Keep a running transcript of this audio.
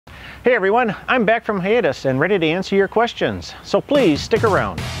Hey everyone, I'm back from hiatus and ready to answer your questions, so please stick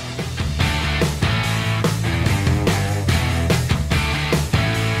around.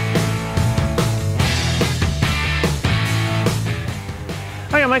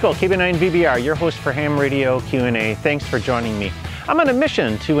 Hi, I'm Michael, KB9VBR, your host for Ham Radio Q&A. Thanks for joining me. I'm on a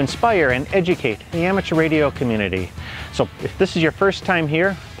mission to inspire and educate the amateur radio community. So if this is your first time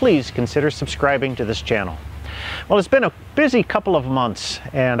here, please consider subscribing to this channel. Well, it's been a busy couple of months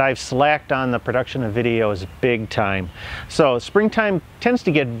and I've slacked on the production of videos big time. So springtime tends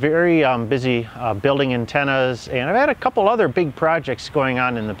to get very busy building antennas, and I've had a couple other big projects going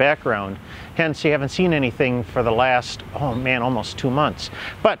on in the background. Hence, you haven't seen anything for the last, oh man, almost 2 months.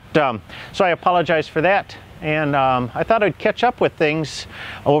 But, so I apologize for that. And I thought I'd catch up with things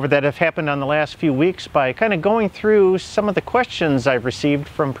that have happened on the last few weeks by kind of going through some of the questions I've received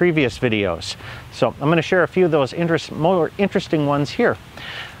from previous videos. So I'm going to share a few of those more interesting ones here.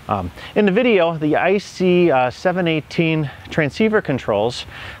 In the video, the IC-718 transceiver controls,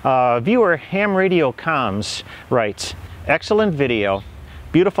 viewer HamradioComms writes, "Excellent video,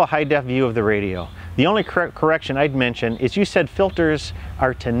 beautiful high-def view of the radio. The only correction I'd mention is you said filters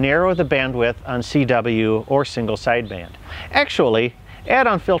are to narrow the bandwidth on CW or single sideband. Actually,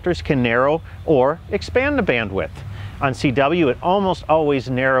 add-on filters can narrow or expand the bandwidth. On CW, it almost always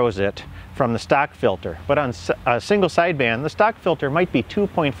narrows it from the stock filter, but on single sideband, the stock filter might be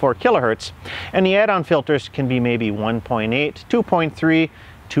 2.4 kilohertz, and the add-on filters can be maybe 1.8, 2.3,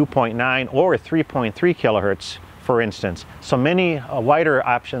 2.9, or 3.3 kilohertz. For instance, so many wider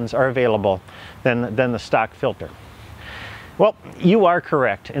options are available than the stock filter." Well, you are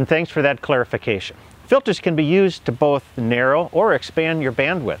correct, and thanks for that clarification. Filters can be used to both narrow or expand your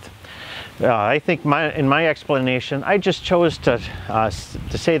bandwidth. I think in my explanation, I just chose to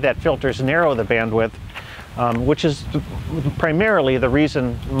say that filters narrow the bandwidth, which is primarily the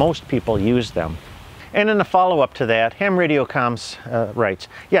reason most people use them. And in the follow-up to that, HamradioComms writes,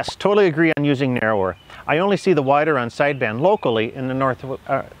 "Yes, totally agree on using narrower. I only see the wider on sideband locally in the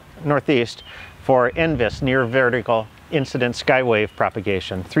northeast for NVIS, near vertical incident skywave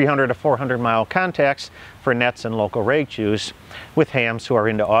propagation, 300 to 400 mile contacts for nets and local reg-use with hams who are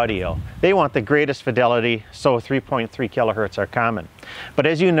into audio. They want the greatest fidelity, so 3.3 kilohertz are common. But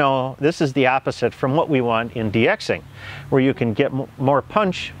as you know, this is the opposite from what we want in DXing, where you can get more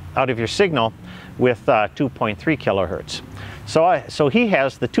punch out of your signal with 2.3 kilohertz. So he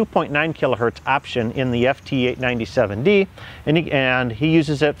has the 2.9 kilohertz option in the FT897D, and he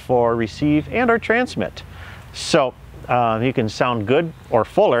uses it for receive and or transmit. So you can sound good or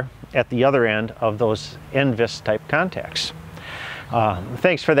fuller at the other end of those NVIS type contacts.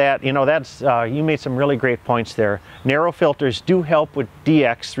 Thanks for that. You know, you made some really great points there. Narrow filters do help with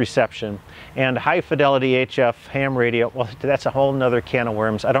DX reception, and high fidelity HF ham radio, well, that's a whole nother can of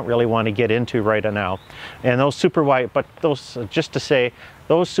worms I don't really want to get into right now. And those super wide, but those, just to say,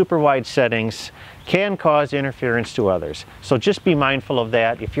 those super wide settings can cause interference to others. So just be mindful of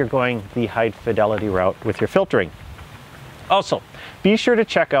that if you're going the high fidelity route with your filtering. Also, be sure to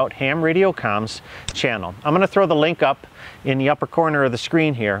check out HamradioComms Channel. I'm going to throw the link up in the upper corner of the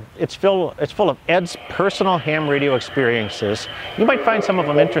screen here. It's full of Ed's personal ham radio experiences. You might find some of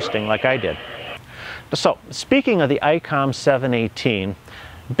them interesting, like I did. So, speaking of the Icom 718,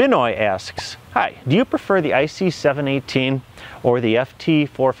 Binoy asks, "Hi, do you prefer the IC-718 or the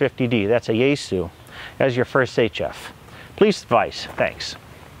FT450D, that's a Yaesu, as your first HF? Please advise, thanks."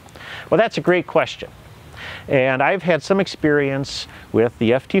 Well, that's a great question. And I've had some experience with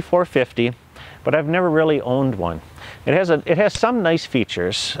the FT450, but I've never really owned one. It has some nice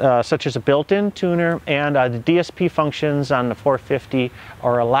features, such as a built-in tuner, and the DSP functions on the 450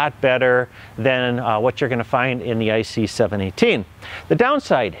 are a lot better than what you're going to find in the IC-718. The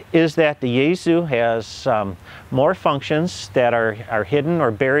downside is that the Yaesu has more functions that are hidden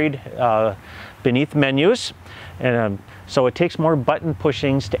or buried beneath menus, and so it takes more button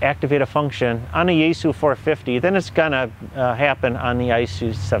pushings to activate a function on a Yaesu 450 than it's going to happen on the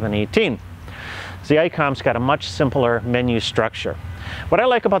IC-718. So the Icom's got a much simpler menu structure. What I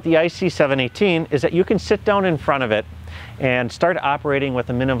like about the IC-718 is that you can sit down in front of it and start operating with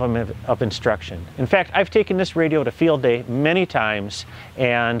a minimum of instruction. In fact, I've taken this radio to field day many times,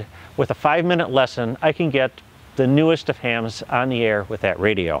 and with a 5-minute lesson, I can get the newest of hams on the air with that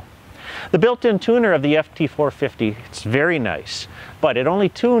radio. The built-in tuner of the FT450, it's very nice, but it only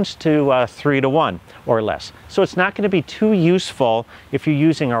tunes to 3:1 or less. So it's not going to be too useful if you're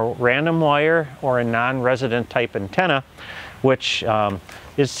using a random wire or a non-resident type antenna which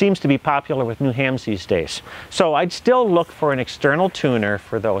seems to be popular with new hams these days. So I'd still look for an external tuner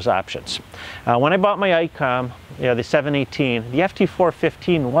for those options. When I bought my Icom, the 718, the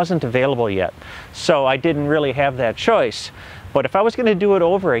FT415 wasn't available yet, so I didn't really have that choice. But if I was going to do it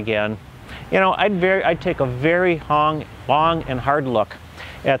over again, I'd take a very long and hard look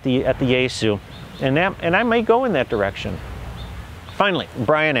at the Yaesu, and I might go in that direction. Finally,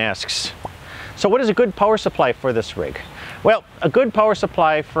 Brian asks, so what is a good power supply for this rig? Well, a good power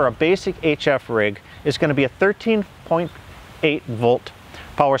supply for a basic HF rig is going to be a 13.8 volt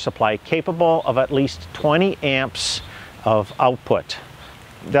power supply capable of at least 20 amps of output.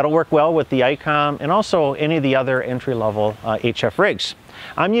 That'll work well with the Icom and also any of the other entry-level HF rigs.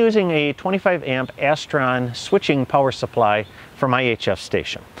 I'm using a 25 amp Astron switching power supply for my HF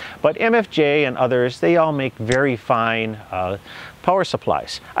station. But MFJ and others, they all make very fine power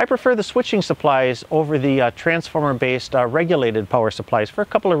supplies. I prefer the switching supplies over the transformer-based regulated power supplies for a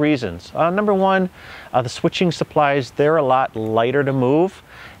couple of reasons. Number one, the switching supplies, they're a lot lighter to move,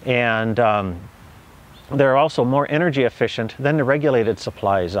 and they're also more energy efficient than the regulated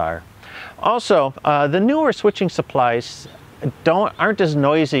supplies are. Also, the newer switching supplies aren't as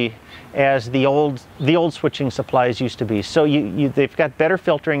noisy as the old switching supplies used to be. So they've got better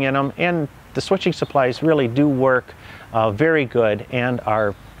filtering in them, and the switching supplies really do work very good and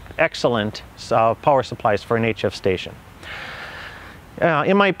are excellent power supplies for an HF station.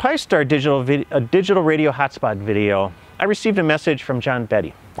 In my Pi-Star digital radio hotspot video, I received a message from John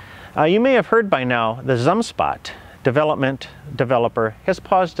Betty. You may have heard by now the Zumspot developer has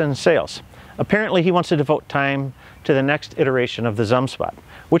paused in sales. Apparently he wants to devote time to the next iteration of the Zumspot,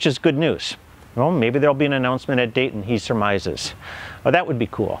 which is good news. Well, maybe there'll be an announcement at Dayton, he surmises. Well, that would be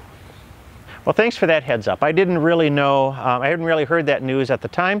cool. Well, thanks for that heads up. I didn't really know, I hadn't really heard that news at the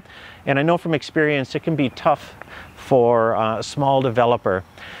time, and I know from experience it can be tough for a small developer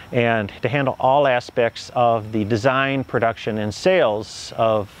and to handle all aspects of the design, production, and sales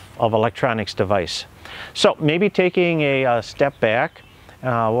of electronics device. So maybe taking a step back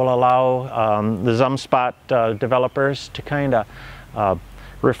will allow the Zumspot developers to kind of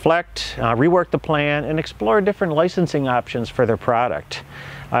reflect, rework the plan, and explore different licensing options for their product.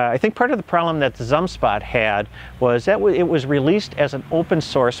 I think part of the problem that the Zumspot had was that it was released as an open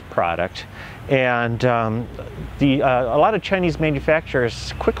source product, and a lot of Chinese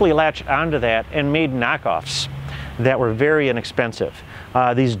manufacturers quickly latched onto that and made knockoffs that were very inexpensive.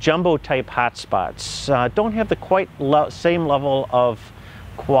 These jumbo type hotspots don't have the quite same level of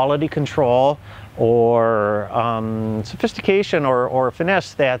quality control or sophistication or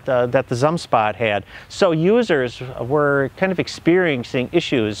finesse that the Zumspot had. So users were kind of experiencing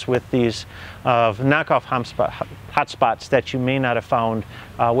issues with these knockoff hotspots that you may not have found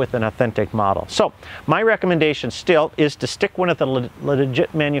with an authentic model. So my recommendation still is to stick with the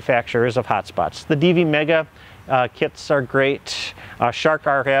legit manufacturers of hotspots. The DV Mega kits are great. Shark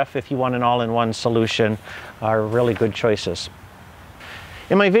RF, if you want an all-in-one solution, are really good choices.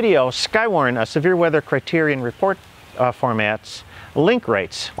 In my video, Skywarn, Severe Weather Criterion Report formats, Link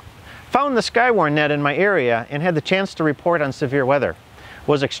writes, found the Skywarn net in my area and had the chance to report on severe weather.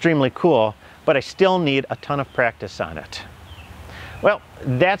 Was extremely cool, but I still need a ton of practice on it. Well,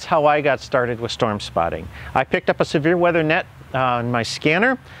 that's how I got started with storm spotting. I picked up a severe weather net on my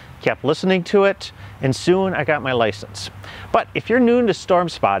scanner, kept listening to it, and soon I got my license. But if you're new to storm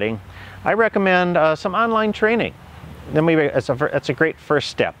spotting, I recommend some online training. Then maybe it's a great first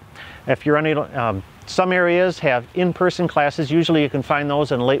step. If you're unable, some areas have in-person classes. Usually you can find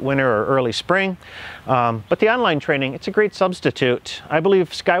those in late winter or early spring. But the online training, it's a great substitute. I believe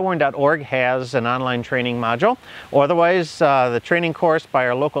Skywarn.org has an online training module. Or otherwise, the training course by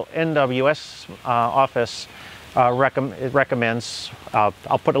our local NWS office recommends.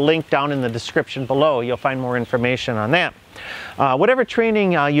 I'll put a link down in the description below. You'll find more information on that. Whatever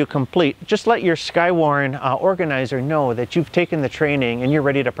training you complete, just let your Skywarn organizer know that you've taken the training and you're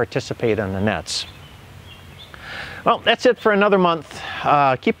ready to participate on the nets. Well, that's it for another month.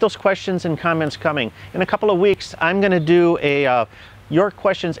 Keep those questions and comments coming. In a couple of weeks, I'm going to do a Your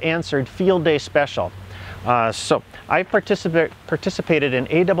Questions Answered Field Day special. So I've participated in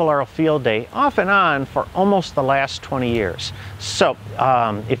ARRL Field Day off and on for almost the last 20 years. So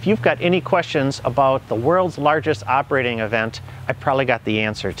if you've got any questions about the world's largest operating event, I probably got the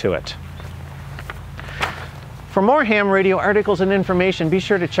answer to it. For more ham radio articles and information, be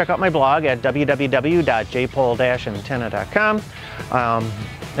sure to check out my blog at www.jpole-antenna.com.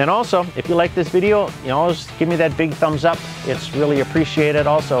 And also, if you like this video, just give me that big thumbs up. It's really appreciated.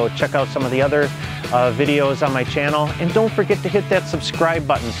 Also, check out some of the other videos on my channel. And don't forget to hit that subscribe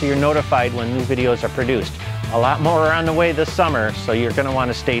button so you're notified when new videos are produced. A lot more are on the way this summer, so you're going to want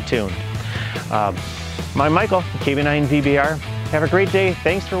to stay tuned. I'm Michael, KB9VBR. Have a great day.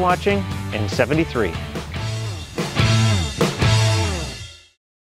 Thanks for watching, and 73.